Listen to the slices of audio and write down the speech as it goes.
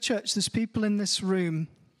Church, there's people in this room,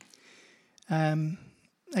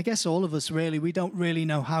 I guess all of us really, we don't really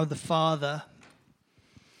know how the Father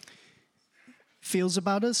feels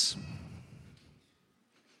about us.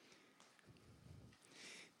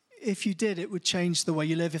 If you did, it would change the way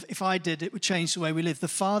you live. If I did, it would change the way we live. The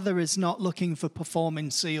Father is not looking for performing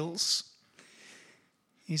seals.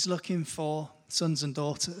 He's looking for sons and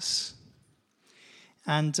daughters.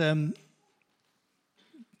 And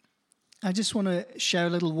I just want to share a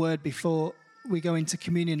little word before we go into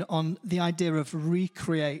communion on the idea of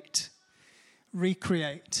recreate.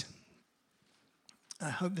 Recreate.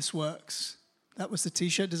 I hope this works. That was the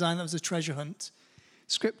t-shirt design. That was a treasure hunt.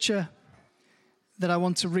 Scripture that I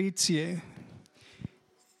want to read to you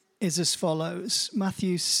is as follows. Mark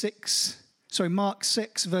 6,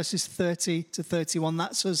 verses 30 to 31.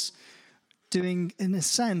 That's us doing, in a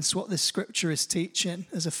sense, what this scripture is teaching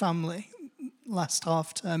as a family. Last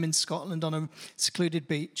half term in Scotland on a secluded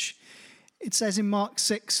beach. It says in Mark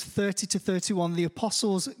 6, 30 to 31, the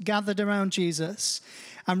apostles gathered around Jesus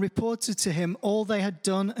and reported to him all they had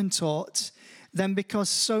done and taught. Then because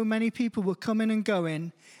so many people were coming and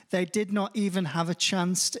going, they did not even have a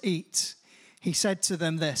chance to eat. He said to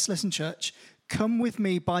them this, listen church, come with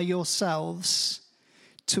me by yourselves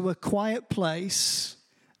to a quiet place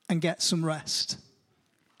and get some rest.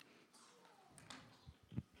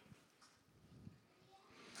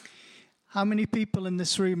 How many people in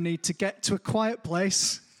this room need to get to a quiet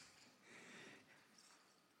place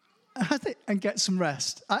and get some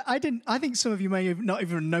rest? I think some of you may have not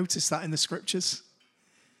even noticed that in the scriptures.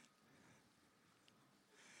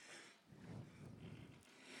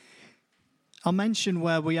 I'll mention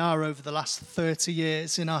where we are over the last 30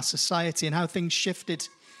 years in our society and how things shifted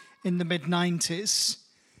in the mid-90s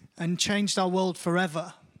and changed our world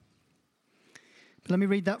forever. But let me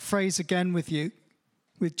read that phrase again with you.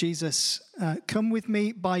 With Jesus, come with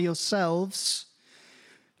me by yourselves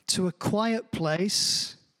to a quiet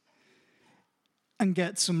place and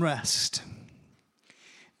get some rest.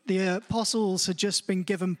 The apostles had just been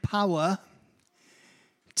given power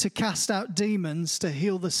to cast out demons, to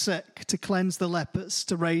heal the sick, to cleanse the lepers,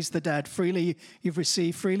 to raise the dead. Freely you've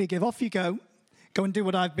received, freely give. Off you go. Go and do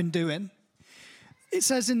what I've been doing. It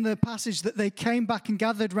says in the passage that they came back and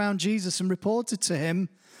gathered round Jesus and reported to him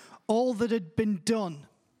all that had been done.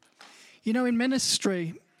 You know, in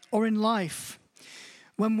ministry or in life,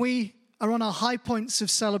 when we are on our high points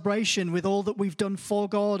of celebration with all that we've done for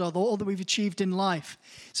God or all that we've achieved in life,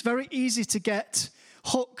 it's very easy to get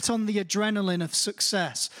hooked on the adrenaline of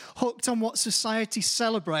success, hooked on what society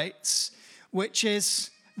celebrates, which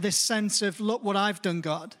is this sense of, look what I've done,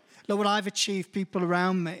 God. Look what I've achieved, people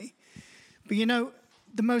around me. But you know,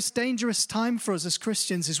 the most dangerous time for us as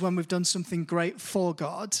Christians is when we've done something great for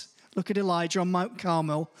God. Look at Elijah on Mount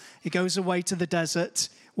Carmel. He goes away to the desert,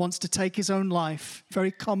 wants to take his own life.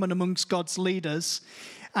 Very common amongst God's leaders.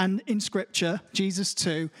 And in Scripture, Jesus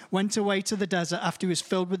too went away to the desert after he was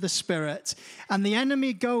filled with the Spirit. And the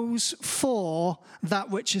enemy goes for that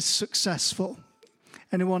which is successful.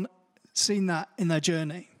 Anyone seen that in their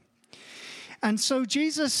journey? And so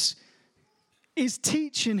Jesus is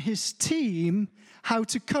teaching his team how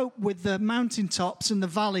to cope with the mountaintops and the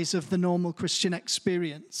valleys of the normal Christian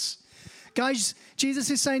experience. Guys, Jesus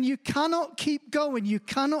is saying you cannot keep going. You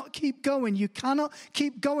cannot keep going. You cannot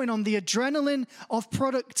keep going on the adrenaline of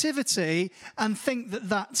productivity and think that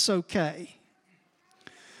that's okay.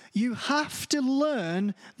 You have to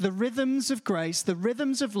learn the rhythms of grace, the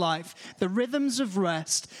rhythms of life, the rhythms of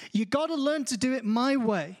rest. You got to learn to do it my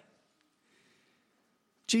way.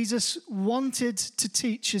 Jesus wanted to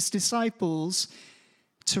teach his disciples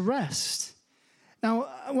to rest. Now,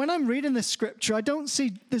 when I'm reading this scripture, I don't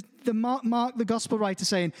see the Mark, the gospel writer,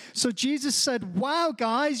 saying, so Jesus said, wow,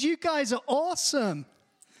 guys, you guys are awesome.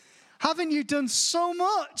 Haven't you done so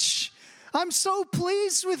much? I'm so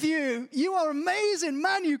pleased with you. You are amazing,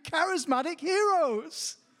 man, you charismatic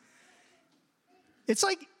heroes. It's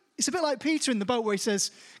a bit like Peter in the boat where he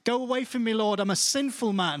says, go away from me, Lord, I'm a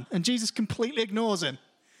sinful man. And Jesus completely ignores him.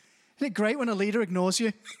 Isn't it great when a leader ignores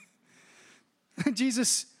you? And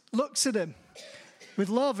Jesus looks at him with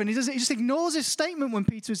love, and he just ignores his statement when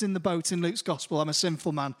Peter's in the boat in Luke's gospel, I'm a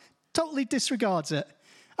sinful man. Totally disregards it.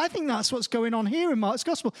 I think that's what's going on here in Mark's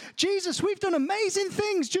gospel. Jesus, we've done amazing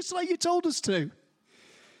things just like you told us to.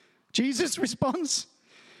 Jesus responds,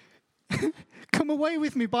 come away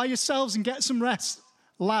with me by yourselves and get some rest.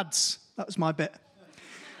 Lads, that was my bit.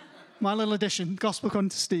 My little addition, gospel according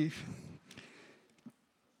to Steve.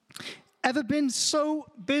 Ever been so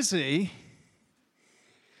busy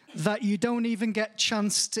that you don't even get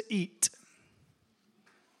chance to eat?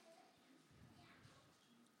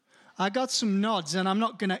 I got some nods, and I'm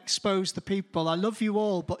not going to expose the people. I love you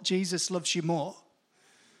all, but Jesus loves you more.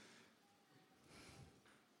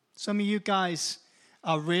 Some of you guys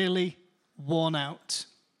are really worn out.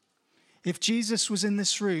 If Jesus was in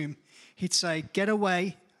this room, he'd say, get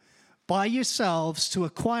away by yourselves to a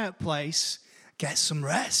quiet place, get some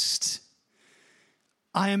rest.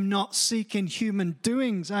 I am not seeking human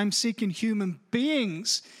doings. I'm seeking human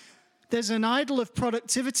beings. There's an idol of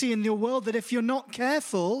productivity in your world that if you're not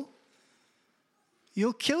careful,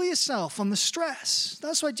 you'll kill yourself on the stress.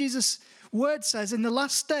 That's why Jesus' word says in the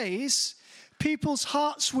last days, people's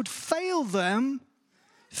hearts would fail them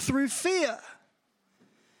through fear.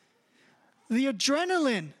 The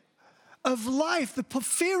adrenaline of life, the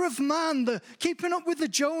fear of man, the keeping up with the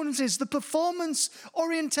Joneses, the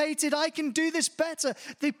performance-orientated, I can do this better,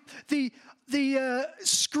 the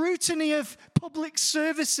scrutiny of public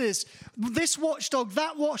services, this watchdog,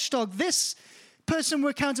 that watchdog, this person we're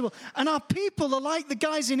accountable. And our people are like the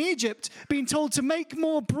guys in Egypt being told to make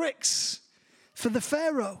more bricks for the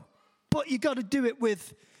Pharaoh. But you got to do it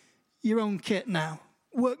with your own kit now.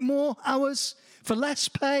 Work more hours for less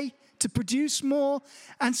pay to produce more.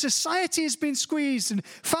 And society has been squeezed and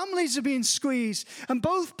families are being squeezed. And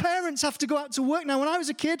both parents have to go out to work. Now, when I was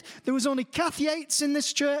a kid, there was only Kathy Yates in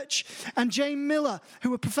this church and Jane Miller, who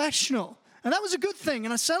were professional. And that was a good thing,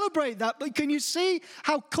 and I celebrate that. But can you see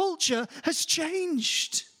how culture has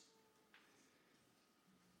changed?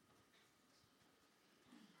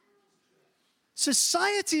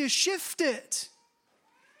 Society has shifted.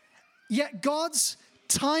 Yet God's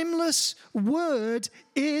timeless word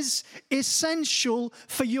is essential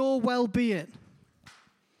for your well-being.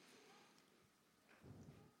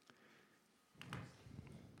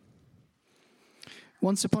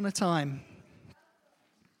 Once upon a time,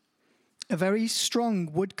 a very strong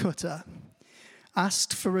woodcutter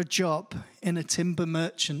asked for a job in a timber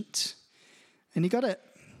merchant, and he got it.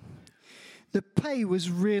 The pay was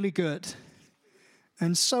really good,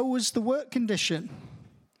 and so was the work condition.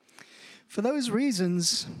 For those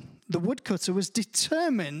reasons, the woodcutter was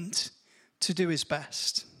determined to do his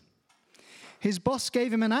best. His boss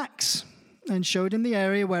gave him an axe and showed him the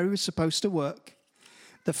area where he was supposed to work.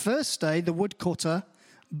 The first day, the woodcutter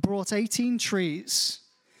brought 18 trees.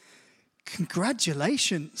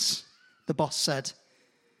 Congratulations, the boss said.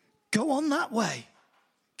 Go on that way.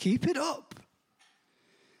 Keep it up.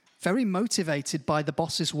 Very motivated by the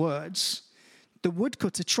boss's words, the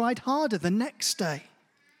woodcutter tried harder the next day.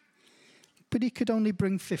 But he could only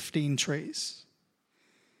bring 15 trees.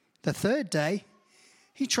 The third day,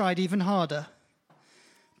 he tried even harder.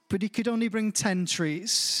 But he could only bring 10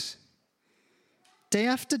 trees. Day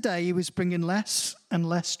after day, he was bringing less and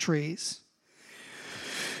less trees.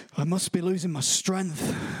 I must be losing my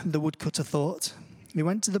strength, the woodcutter thought. He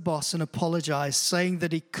went to the boss and apologized, saying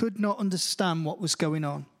that he could not understand what was going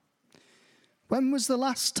on. When was the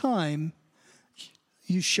last time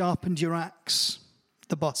you sharpened your axe?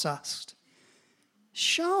 The boss asked.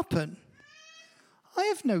 Sharpen? I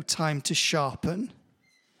have no time to sharpen.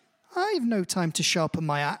 I have no time to sharpen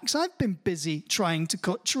my axe. I've been busy trying to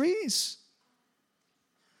cut trees.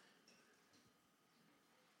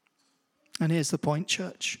 And here's the point,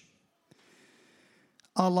 church.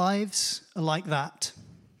 Our lives are like that.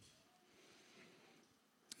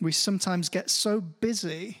 We sometimes get so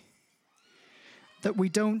busy that we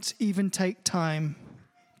don't even take time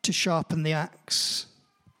to sharpen the axe.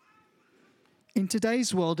 In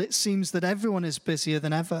today's world, it seems that everyone is busier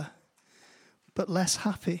than ever, but less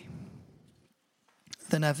happy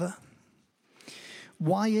than ever.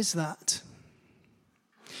 Why is that?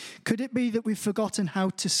 Could it be that we've forgotten how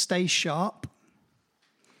to stay sharp?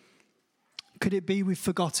 Could it be we've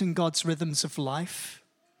forgotten God's rhythms of life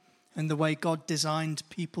and the way God designed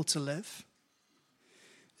people to live?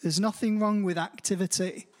 There's nothing wrong with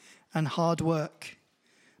activity and hard work,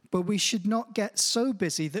 but we should not get so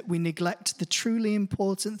busy that we neglect the truly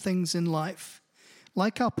important things in life,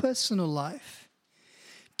 like our personal life,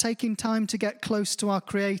 taking time to get close to our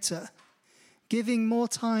Creator, giving more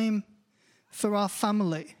time for our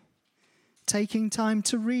family, taking time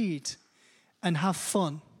to read and have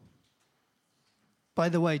fun. By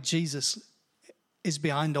the way, Jesus is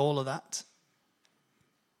behind all of that.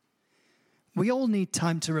 We all need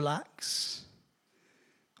time to relax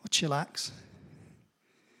or chillax.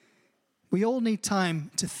 We all need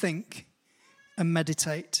time to think and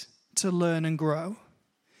meditate, to learn and grow.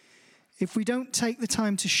 If we don't take the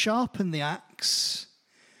time to sharpen the axe,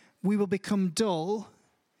 we will become dull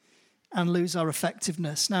and lose our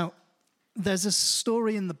effectiveness. Now, there's a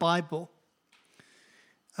story in the Bible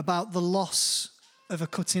about the loss of a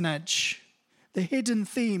cutting edge The hidden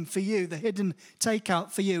theme for you, the hidden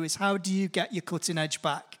takeout for you is how do you get your cutting edge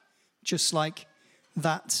back? Just like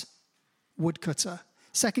that woodcutter.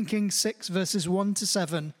 2 Kings 6 verses 1 to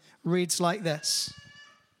 7 reads like this.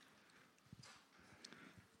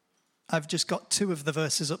 I've just got 2 of the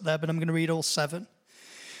verses up there, but I'm going to read all 7.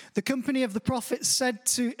 The company of the prophets said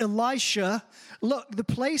to Elisha, look, the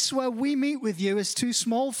place where we meet with you is too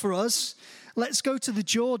small for us. Let's go to the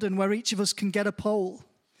Jordan where each of us can get a pole.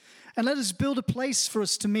 And let us build a place for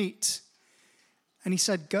us to meet. And he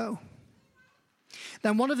said, go.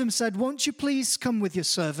 Then one of them said, won't you please come with your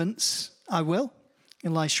servants? I will,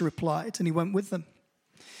 Elisha replied, and he went with them.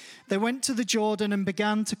 They went to the Jordan and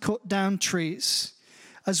began to cut down trees.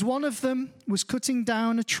 As one of them was cutting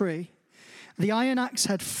down a tree, the iron axe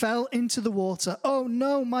head fell into the water. Oh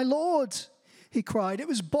no, my Lord, he cried, it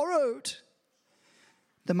was borrowed.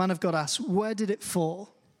 The man of God asked, where did it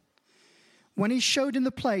fall? When he showed him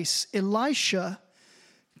the place, Elisha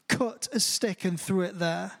cut a stick and threw it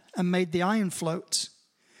there and made the iron float.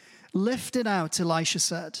 Lift it out, Elisha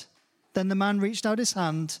said. Then the man reached out his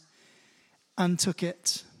hand and took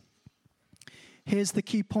it. Here's the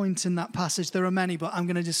key point in that passage. There are many, but I'm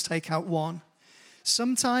going to just take out one.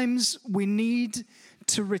 Sometimes we need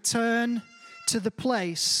to return to the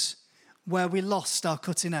place where we lost our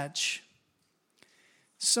cutting edge.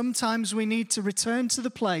 Sometimes we need to return to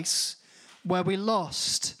the place where we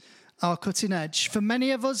lost our cutting edge. For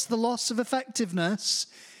many of us, the loss of effectiveness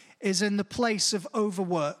is in the place of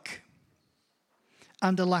overwork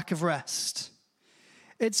and a lack of rest.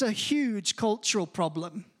 It's a huge cultural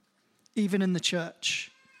problem, even in the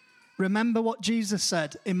church. Remember what Jesus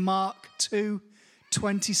said in Mark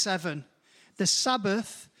 2:27. The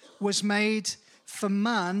Sabbath was made for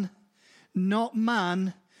man, not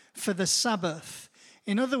man for the Sabbath.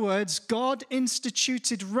 In other words, God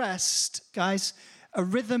instituted rest, guys, a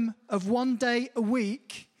rhythm of 1 day a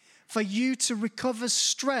week for you to recover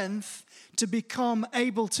strength to become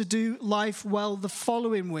able to do life well the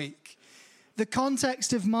following week. The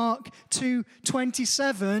context of Mark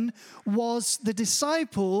 2:27 was the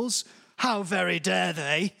disciples, how very dare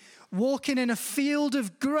they, walking in a field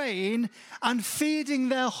of grain and feeding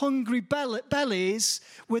their hungry bellies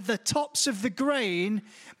with the tops of the grain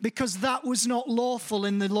because that was not lawful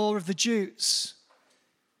in the law of the Jews.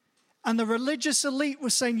 And the religious elite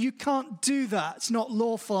was saying, you can't do that. It's not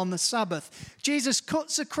lawful on the Sabbath. Jesus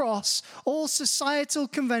cuts across all societal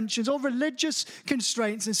conventions, all religious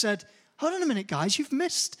constraints and said, hold on a minute, guys, you've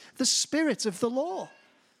missed the spirit of the law.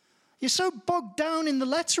 You're so bogged down in the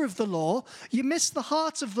letter of the law, you miss the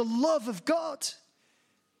heart of the love of God.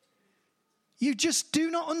 You just do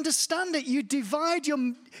not understand it. You divide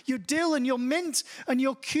your dill and your mint and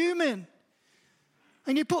your cumin.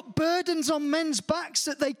 And you put burdens on men's backs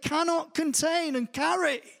that they cannot contain and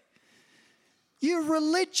carry. You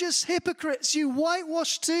religious hypocrites, you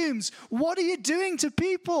whitewashed tombs. What are you doing to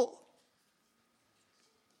people?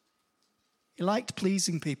 He liked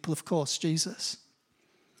pleasing people, of course, Jesus.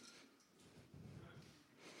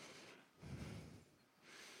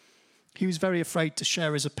 He was very afraid to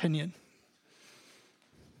share his opinion.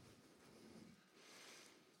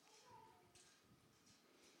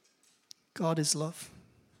 God is love.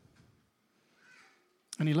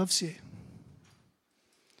 And he loves you.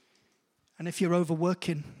 And if you're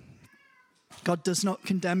overworking, God does not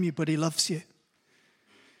condemn you, but he loves you.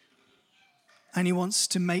 And he wants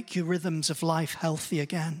to make your rhythms of life healthy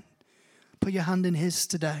again. Put your hand in his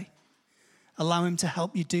today. Allow him to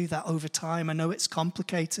help you do that over time. I know it's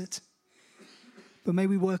complicated. But may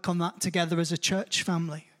we work on that together as a church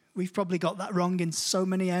family. We've probably got that wrong in so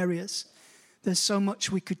many areas. There's so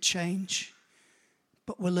much we could change.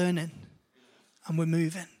 But we're learning. And we're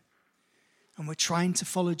moving. And we're trying to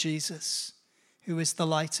follow Jesus, who is the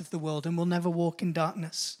light of the world. And we'll never walk in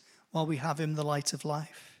darkness while we have him, the light of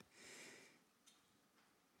life.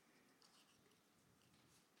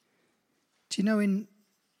 Do you know in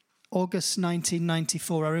August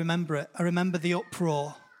 1994, I remember it. I remember the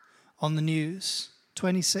uproar on the news.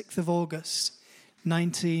 26th of August,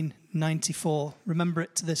 1994. Remember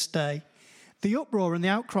it to this day. The uproar and the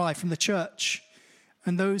outcry from the church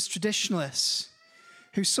and those traditionalists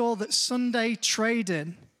who saw that Sunday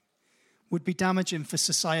trading would be damaging for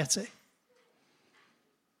society.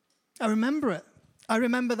 I remember it. I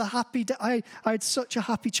remember I had such a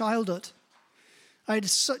happy childhood. I had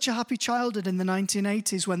such a happy childhood in the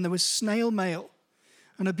 1980s when there was snail mail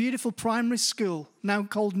and a beautiful primary school, now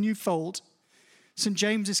called Newfold, St.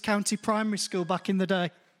 James's County Primary School back in the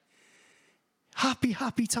day. Happy,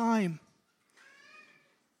 happy time.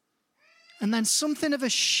 And then something of a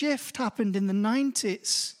shift happened in the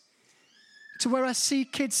 90s to where I see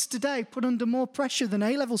kids today put under more pressure than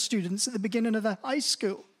A-level students at the beginning of their high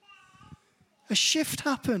school. A shift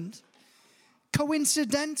happened.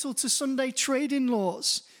 Coincidental to Sunday trading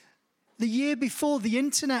laws. The year before the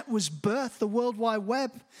internet was birthed, the World Wide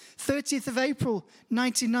Web, 30th of April,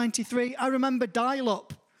 1993. I remember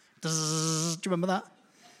dial-up. Do you remember that?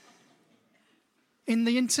 In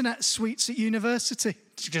the internet suites at university.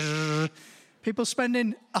 People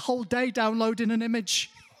spending a whole day downloading an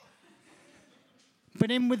image. But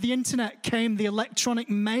in with the internet came the electronic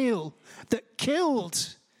mail that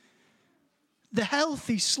killed the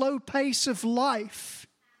healthy, slow pace of life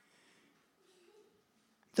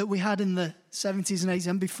that we had in the 70s and 80s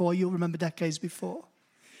and before. You'll remember decades before.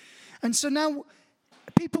 And so now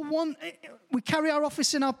people we carry our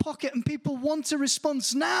office in our pocket and people want a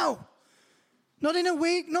response now. Not in a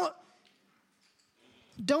week,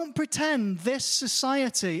 Don't pretend this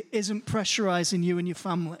society isn't pressurizing you and your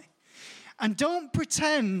family. And don't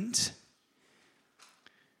pretend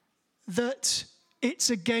that it's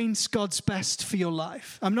against God's best for your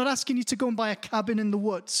life. I'm not asking you to go and buy a cabin in the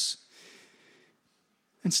woods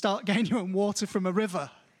and start getting your own water from a river.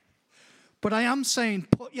 But I am saying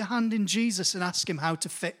put your hand in Jesus and ask him how to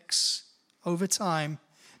fix, over time,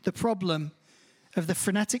 the problem of the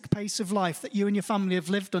frenetic pace of life that you and your family have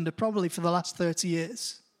lived under probably for the last 30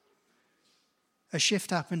 years. A shift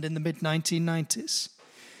happened in the mid-1990s.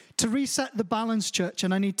 To reset the balance, church,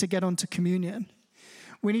 and I need to get on to communion,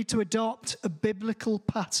 we need to adopt a biblical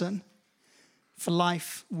pattern for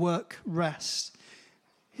life, work, rest.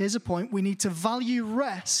 Here's a point. We need to value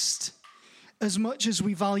rest as much as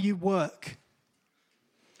we value work.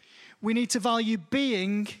 We need to value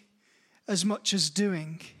being as much as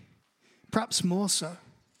doing. Perhaps more so,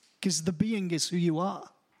 because the being is who you are.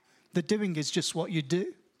 The doing is just what you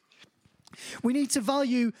do. We need to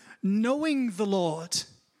value knowing the Lord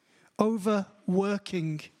over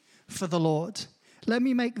working for the Lord. Let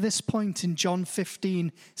me make this point in John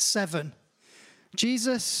 15:7.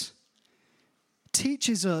 Jesus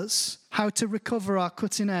teaches us how to recover our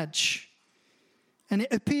cutting edge. And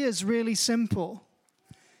it appears really simple.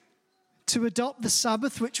 To adopt the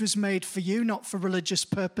Sabbath, which was made for you, not for religious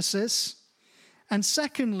purposes. And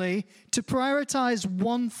secondly, to prioritize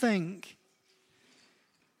one thing.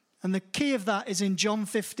 And the key of that is in John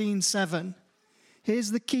 15:7.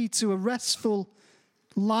 Here's the key to a restful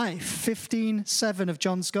life, 15:7 of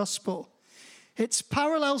John's Gospel. Its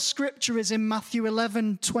parallel scripture is in Matthew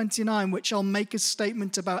 11:29, which I'll make a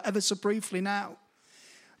statement about ever so briefly now.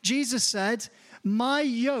 Jesus said, "My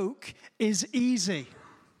yoke is easy.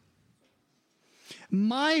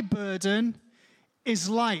 My burden is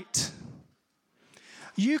light.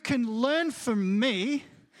 You can learn from me,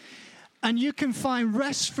 and you can find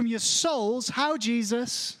rest from your souls." How,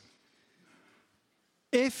 Jesus?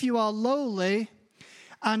 If you are lowly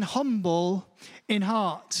and humble in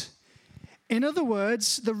heart. In other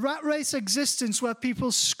words, the rat race existence where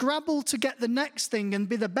people scrabble to get the next thing and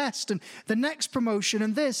be the best and the next promotion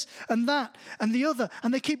and this and that and the other,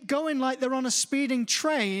 and they keep going like they're on a speeding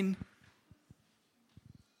train.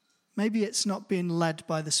 Maybe it's not being led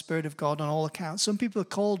by the Spirit of God on all accounts. Some people are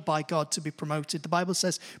called by God to be promoted. The Bible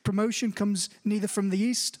says promotion comes neither from the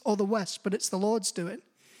east or the west, but it's the Lord's doing.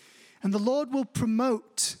 And the Lord will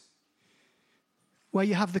promote where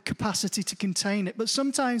you have the capacity to contain it. But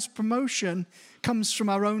sometimes promotion comes from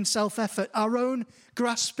our own self-effort, our own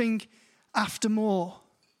grasping after more.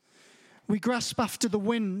 We grasp after the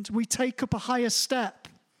wind. We take up a higher step.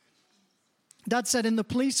 Dad said in the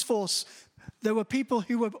police force, there were people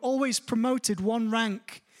who were always promoted one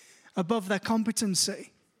rank above their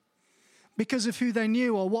competency because of who they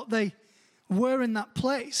knew or what they were in that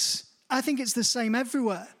place. I think it's the same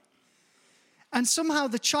everywhere. And somehow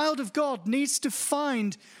the child of God needs to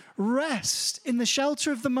find rest in the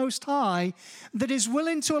shelter of the Most High that is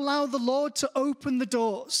willing to allow the Lord to open the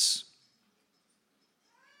doors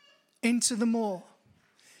into the more.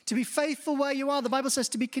 To be faithful where you are. The Bible says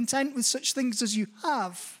to be content with such things as you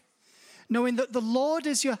have, knowing that the Lord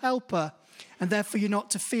is your helper and therefore you're not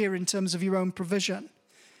to fear in terms of your own provision.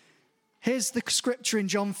 Here's the scripture in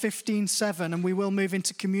John 15:7, and we will move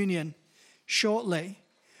into communion shortly.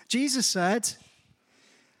 Jesus said,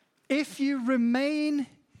 "If you remain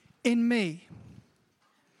in me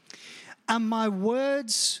and my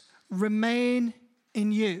words remain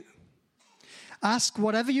in you, ask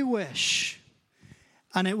whatever you wish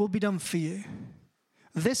and it will be done for you.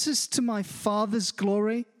 This is to my Father's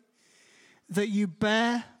glory, that you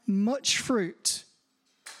bear much fruit,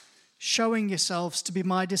 showing yourselves to be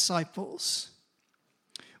my disciples.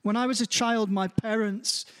 When I was a child, my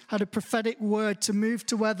parents had a prophetic word to move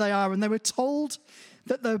to where they are, and they were told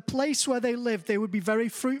that the place where they lived, they would be very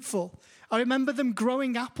fruitful. I remember them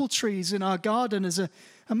growing apple trees in our garden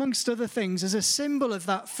amongst other things, as a symbol of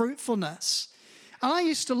that fruitfulness. And I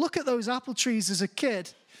used to look at those apple trees as a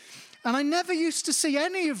kid, and I never used to see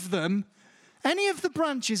any of them, any of the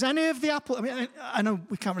branches, any of the apple. I mean, I know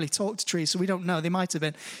we can't really talk to trees, so we don't know. They might have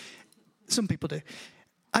been. Some people do.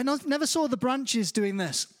 I never saw the branches doing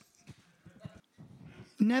this.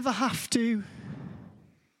 Never have to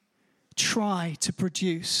try to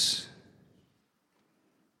produce.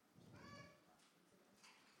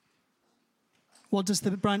 What does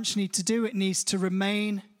the branch need to do? It needs to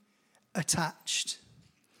remain attached.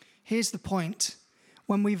 Here's the point.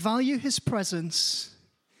 When we value his presence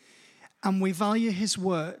and we value his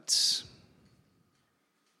words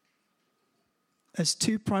as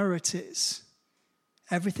two priorities,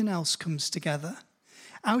 everything else comes together.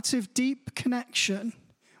 Out of deep connection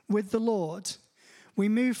with the Lord, we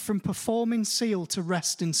move from performing seal to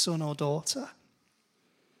resting son or daughter.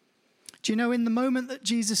 Do you know, in the moment that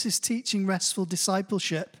Jesus is teaching restful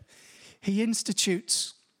discipleship, he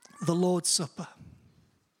institutes the Lord's Supper.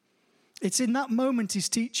 It's in that moment he's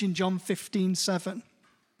teaching John 15:7.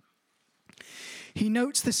 He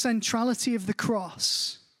notes the centrality of the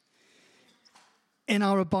cross in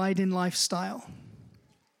our abiding lifestyle.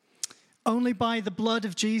 Only by the blood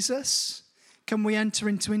of Jesus can we enter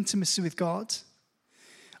into intimacy with God.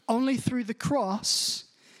 Only through the cross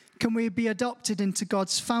can we be adopted into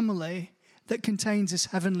God's family that contains his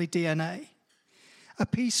heavenly DNA. A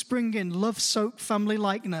peace-bringing, love-soaked family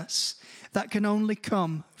likeness that can only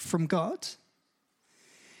come from God.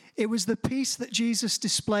 It was the peace that Jesus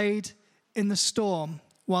displayed in the storm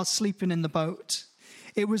while sleeping in the boat.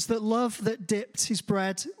 It was the love that dipped his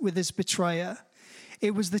bread with his betrayer.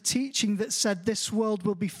 It was the teaching that said this world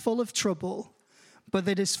will be full of trouble, but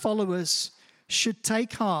that his followers should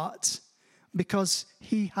take heart because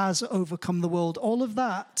he has overcome the world. All of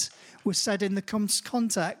that was said in the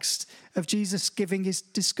context of Jesus giving his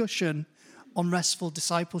discussion on restful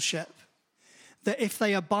discipleship. That if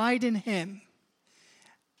they abide in him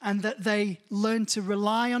and that they learn to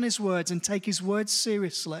rely on his words and take his words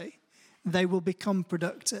seriously, they will become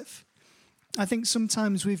productive. I think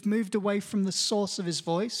sometimes we've moved away from the source of his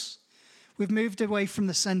voice. We've moved away from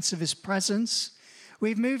the sense of his presence.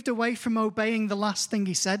 We've moved away from obeying the last thing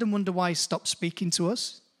he said and wonder why he stopped speaking to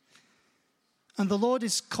us. And the Lord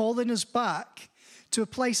is calling us back to a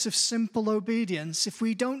place of simple obedience. If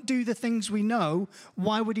we don't do the things we know,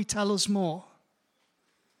 why would he tell us more?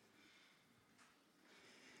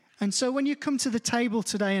 And so when you come to the table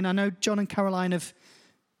today, and I know John and Caroline have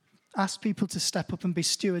asked people to step up and be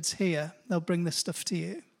stewards here, they'll bring this stuff to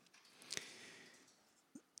you.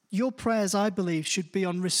 Your prayers, I believe, should be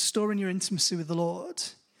on restoring your intimacy with the Lord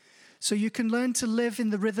so you can learn to live in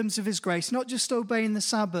the rhythms of his grace, not just obeying the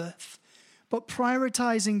Sabbath, but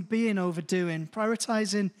prioritizing being over doing,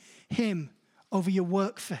 prioritizing him over your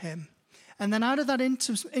work for him. And then out of that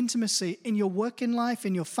intimacy in your working life,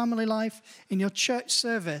 in your family life, in your church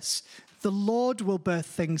service, the Lord will birth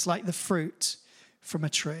things like the fruit from a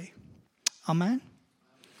tree. Amen.